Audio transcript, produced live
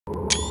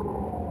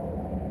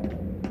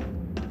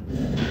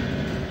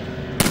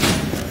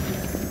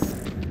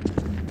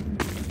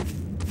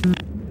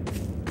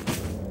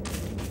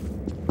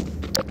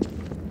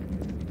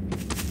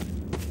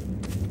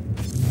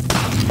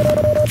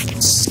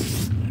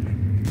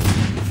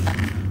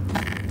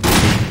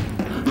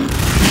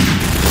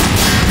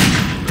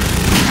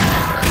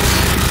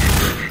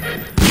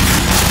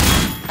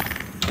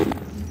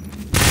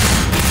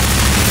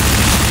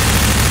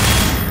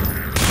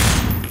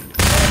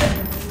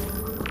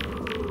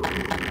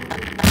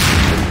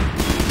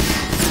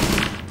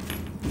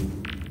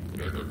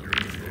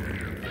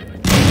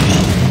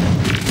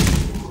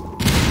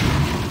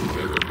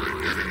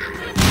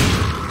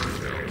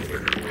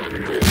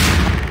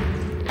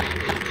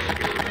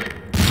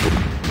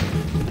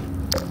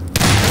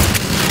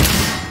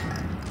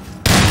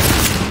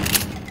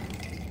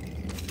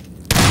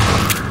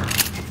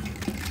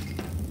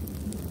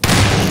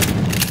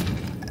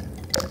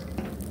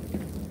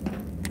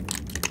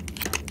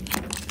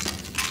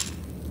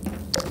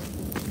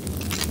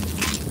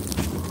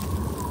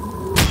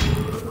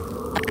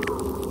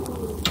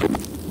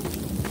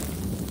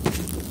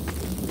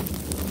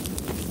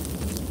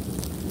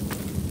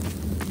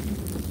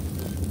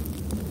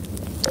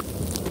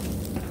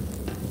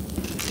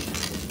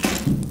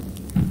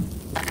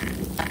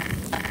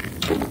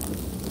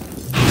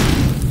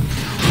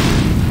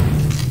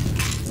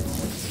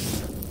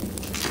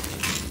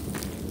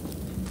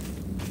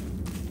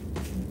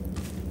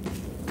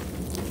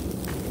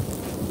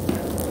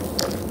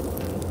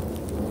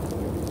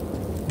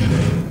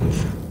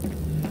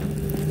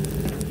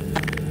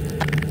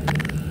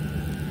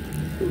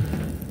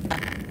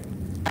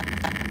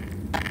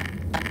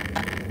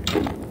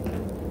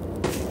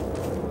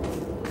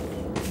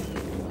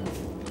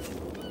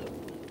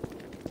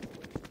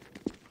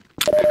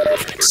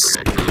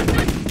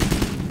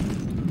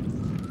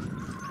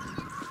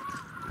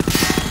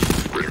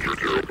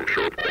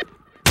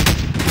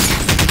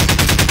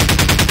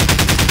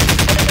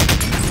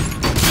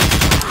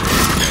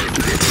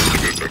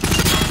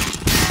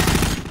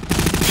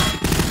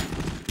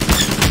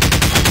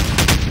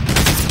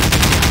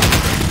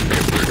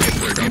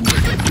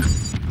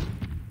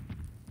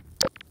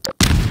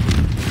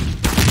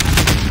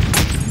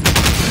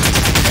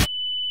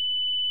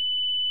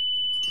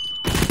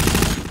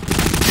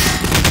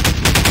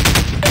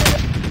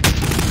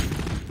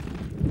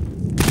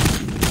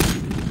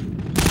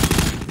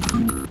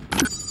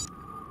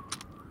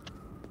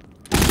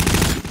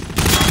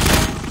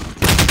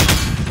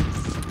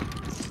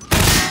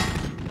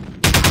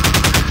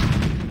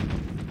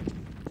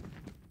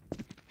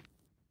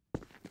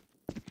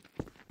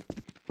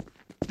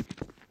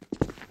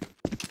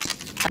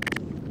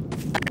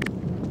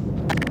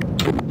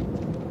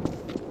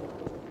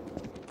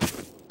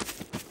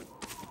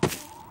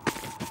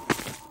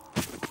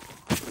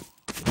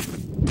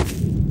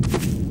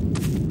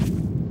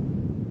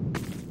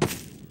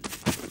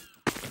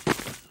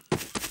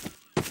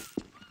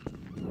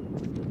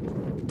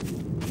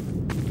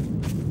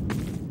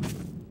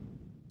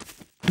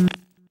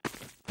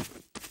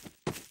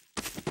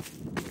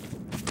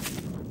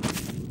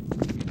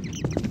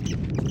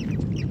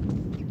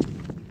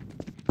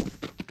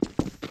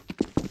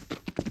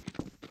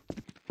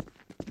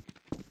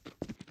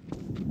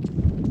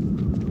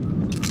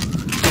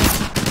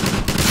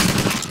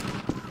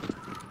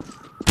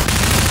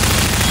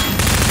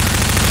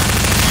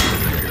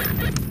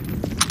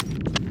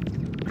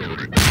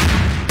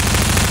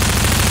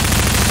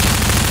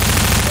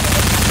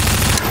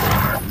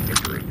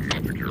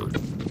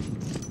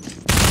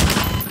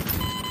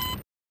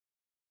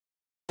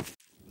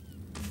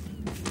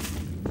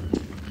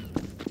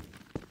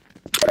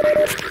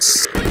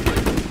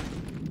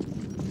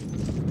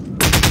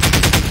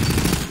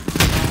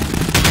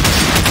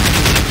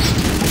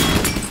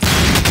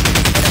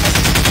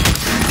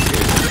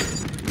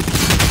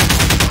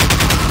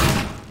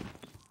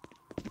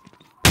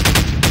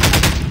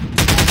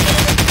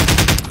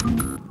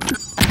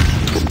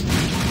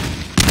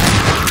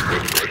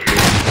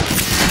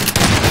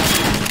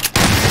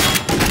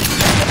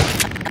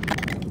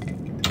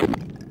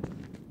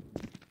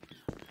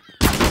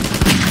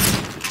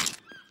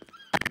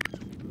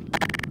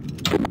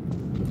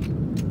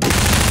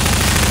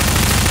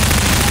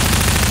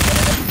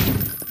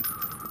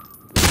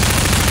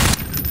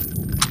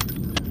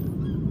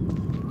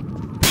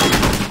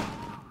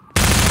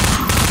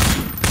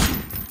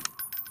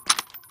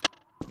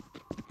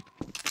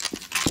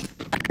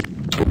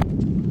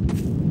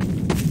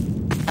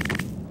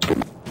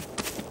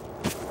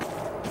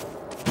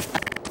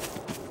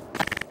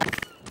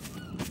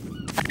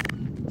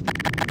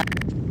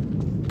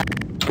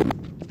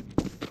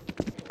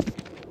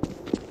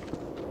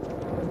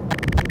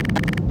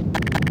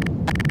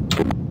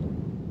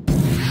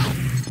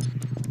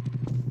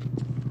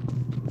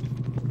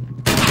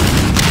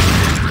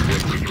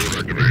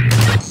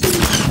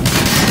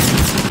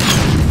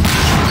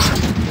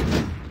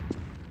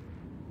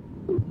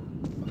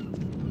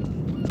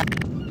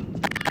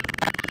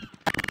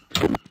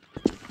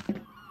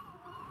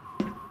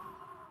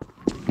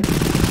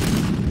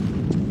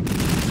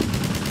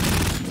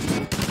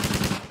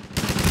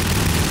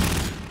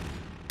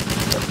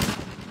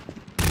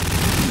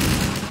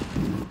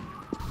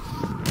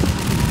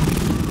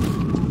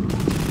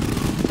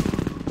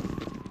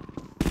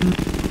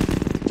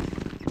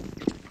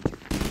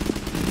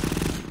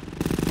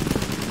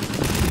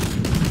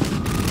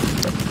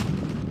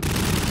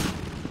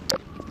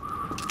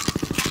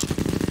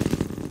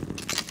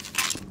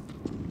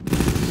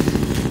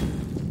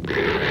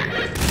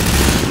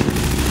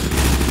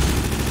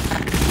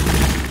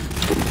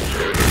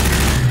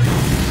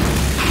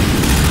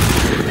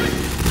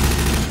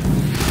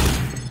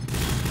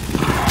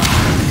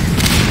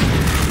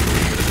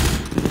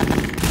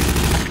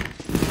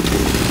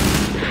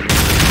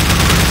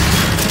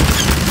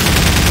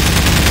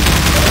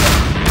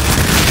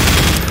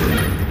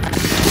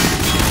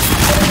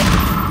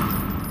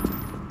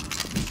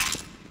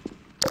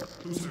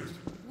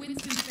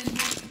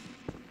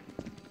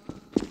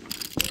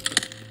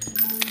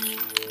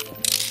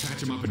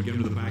Patch him up and get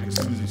him to the back as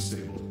soon as he's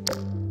stable.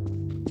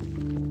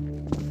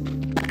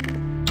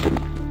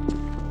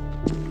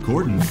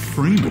 Gordon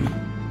Freeman.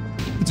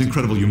 It's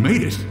incredible you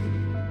made it.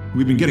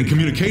 We've been getting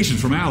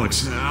communications from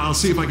Alex. I'll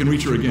see if I can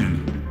reach her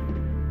again.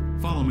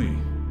 Follow me.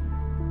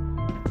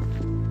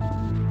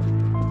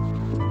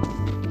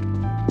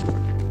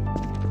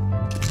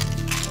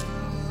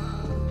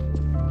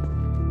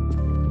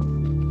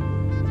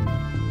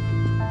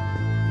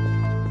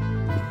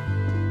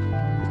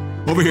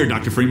 Over here,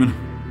 Dr. Freeman.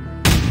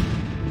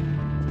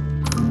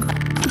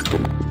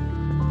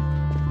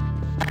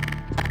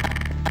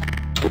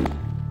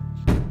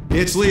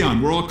 It's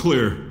Leon. We're all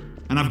clear.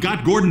 And I've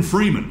got Gordon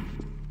Freeman.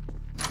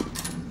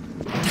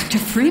 Dr.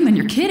 Freeman,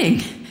 you're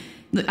kidding.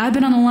 Look, I've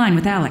been on the line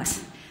with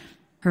Alex.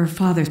 Her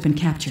father's been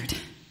captured.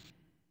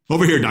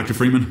 Over here, Dr.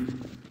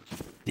 Freeman.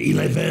 The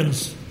Eli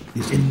Vance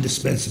is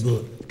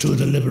indispensable to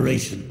the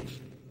liberation.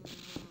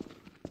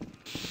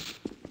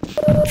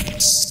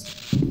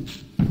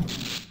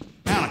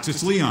 Alex,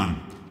 it's Leon,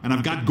 and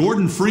I've got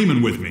Gordon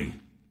Freeman with me.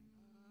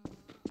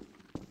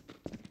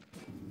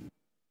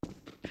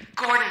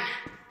 Gordon,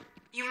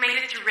 you made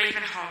it through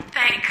Ravenholm.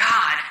 Thank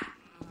God.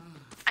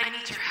 I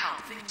need your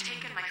help. They've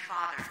taken my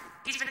father.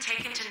 He's been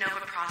taken to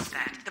Nova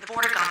Prospect. The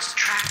border guards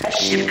tracked the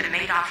ship that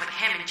made off with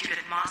him and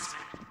Judith Mossman.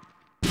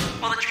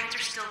 While the trains are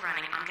still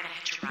running, I'm gonna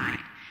hitch a ride.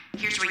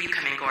 Here's where you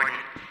come in, Gordon.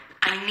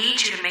 I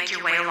need you to make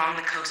your way along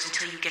the coast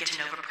until you get to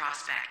Nova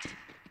Prospect.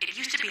 It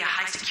used to be a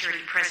high-security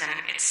prison.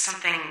 It's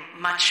something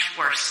much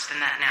worse than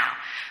that now.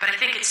 But I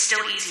think it's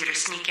still easier to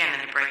sneak in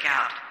than to break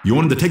out. You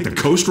wanted to take the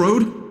coast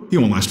road? You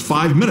won't last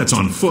 5 minutes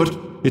on foot.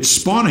 It's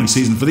spawning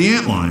season for the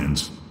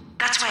antlions.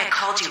 That's why I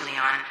called you,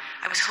 Leon.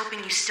 I was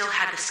hoping you still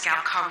had the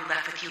scout car we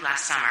left with you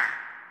last summer.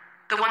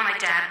 The one my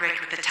dad rigged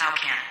with the Tau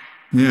cannon.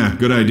 Yeah,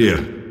 good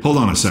idea. Hold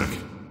on a sec.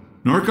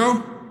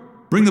 Norco?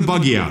 Bring the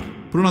buggy out.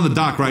 Put it on the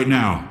dock right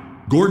now.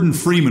 Gordon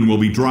Freeman will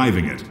be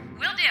driving it.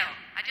 Will do.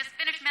 I just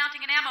finished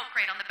mounting an ammo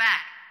crate on the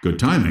back. Good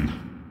timing.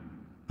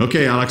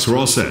 Okay, Alex, we're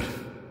all set.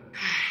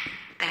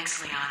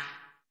 Thanks, Leon.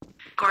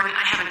 Gordon,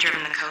 I haven't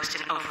driven the coast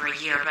in over a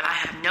year, but I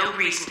have no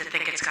reason to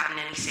think it's gotten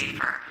any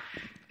safer.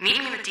 Meet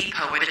me in the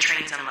depot where the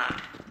trains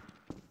unload.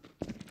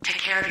 Take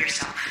care of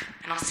yourself,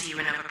 and I'll see you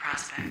in Nova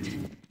Prospect.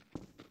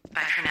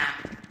 Bye for now.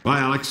 Bye,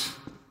 Alex.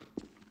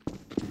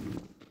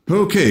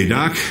 Okay,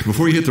 Doc.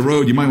 Before you hit the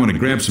road, you might want to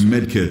grab some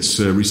med kits,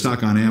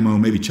 restock on ammo,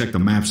 maybe check the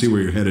map, see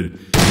where you're headed.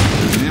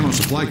 There's an ammo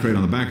supply crate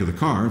on the back of the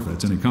car, if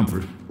that's any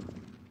comfort.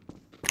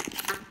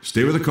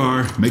 Stay with the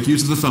car, make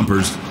use of the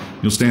thumpers.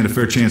 You'll stand a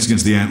fair chance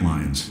against the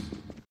antlions.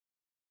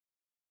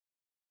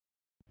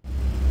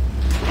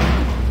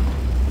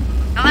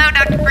 Hello,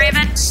 Dr.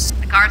 Freeman.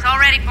 The car's all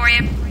ready for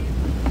you.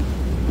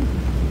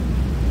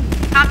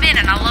 Hop in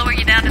and I'll lower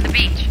you down to the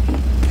beach.